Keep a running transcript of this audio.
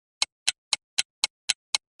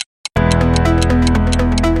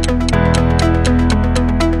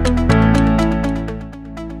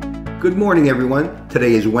Good morning, everyone.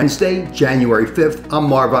 Today is Wednesday, January 5th. I'm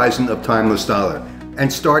Marv Eisen of Timeless Dollar.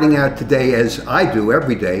 And starting out today, as I do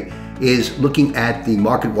every day, is looking at the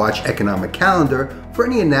MarketWatch economic calendar for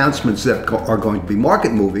any announcements that are going to be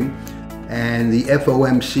market moving. And the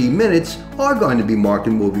FOMC minutes are going to be market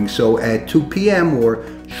moving. So at 2 p.m. or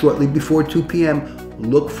shortly before 2 p.m.,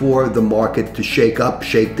 look for the market to shake up,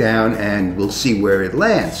 shake down, and we'll see where it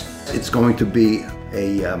lands. It's going to be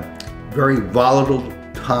a very volatile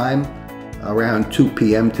time around 2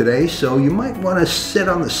 p.m. today, so you might want to sit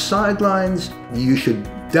on the sidelines. You should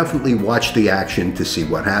definitely watch the action to see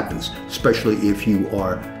what happens, especially if you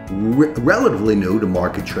are relatively new to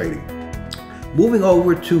market trading. Moving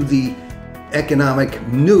over to the economic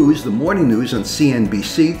news, the morning news on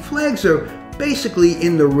CNBC, flags are basically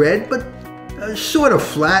in the red, but sort of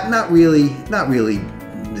flat, not really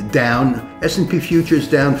down. S&P futures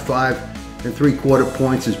down 5 3/4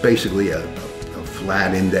 points is basically a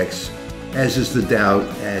flat index, as is the Dow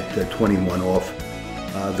at 21 off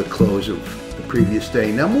the close of the previous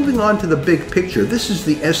day. Now moving on to the big picture, this is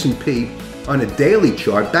the S&P on a daily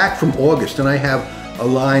chart back from August, and I have a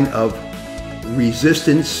line of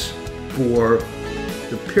resistance for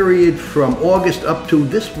the period from August up to,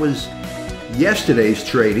 this was yesterday's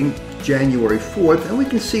trading, January 4th, and we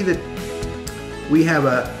can see that we have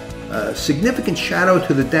a significant shadow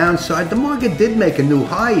to the downside. The market did make a new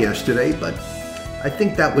high yesterday, but I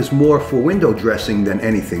think that was more for window dressing than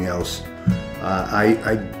anything else.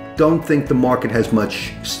 I don't think the market has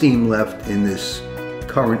much steam left in this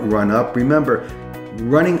current run-up. Remember,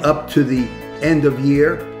 running up to the end of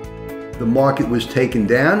year, the market was taken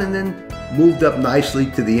down and then moved up nicely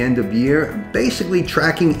to the end of year, basically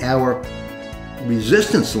tracking our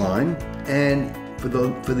resistance line. And for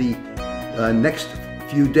the next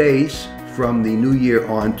few days from the new year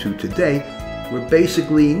on to today, we're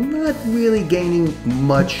basically not really gaining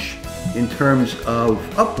much in terms of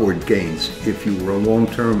upward gains. If you were a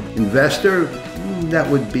long-term investor, that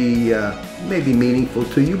would be maybe meaningful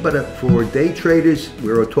to you, but for day traders,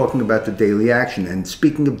 we're talking about the daily action. And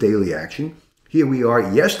speaking of daily action, here we are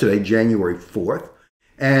yesterday, January 4th,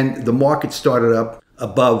 and the market started up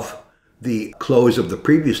above the close of the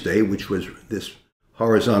previous day, which was this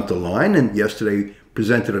horizontal line, and yesterday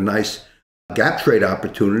presented a nice gap trade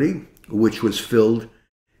opportunity, which was filled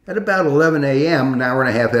at about 11 a.m., an hour and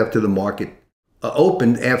a half after the market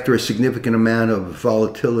opened, after a significant amount of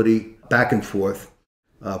volatility back and forth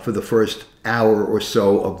for the first hour or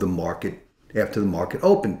so of the market after the market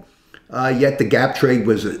opened. Yet the gap trade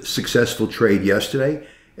was a successful trade yesterday.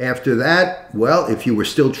 After that, well, if you were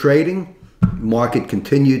still trading, market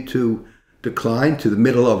continued to decline to the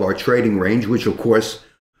middle of our trading range, which of course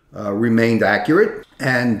remained accurate,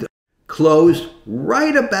 and closed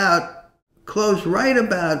right about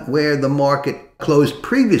where the market closed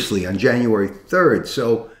previously on January 3rd.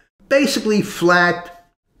 So basically flat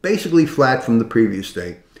from the previous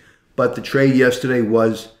day. But the trade yesterday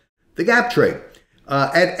was the gap trade.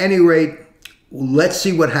 At any rate, let's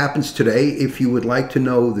see what happens today. If you would like to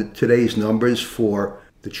know today's numbers for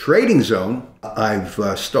the trading zone,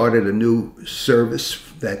 I've started a new service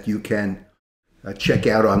that you can check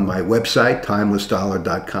out on my website,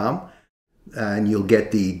 timelessdollar.com. And you'll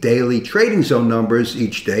get the daily trading zone numbers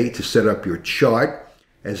each day to set up your chart,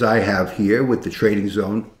 as I have here with the trading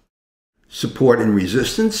zone support and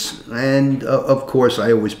resistance. And of course,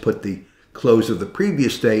 I always put the close of the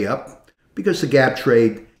previous day up, because the gap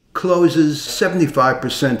trade closes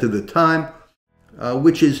 75% of the time,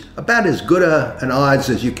 which is about as good an odds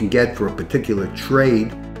as you can get for a particular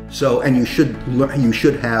trade. So, and you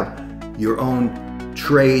should have your own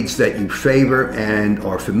trades that you favor and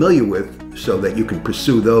are familiar with, so that you can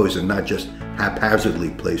pursue those and not just haphazardly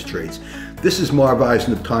place trades. This is Marv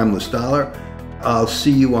Eisen of Timeless Dollar. I'll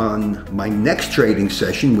see you on my next trading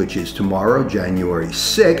session, which is tomorrow, January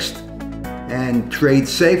 6th. And trade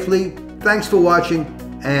safely. Thanks for watching,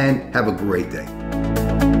 and have a great day.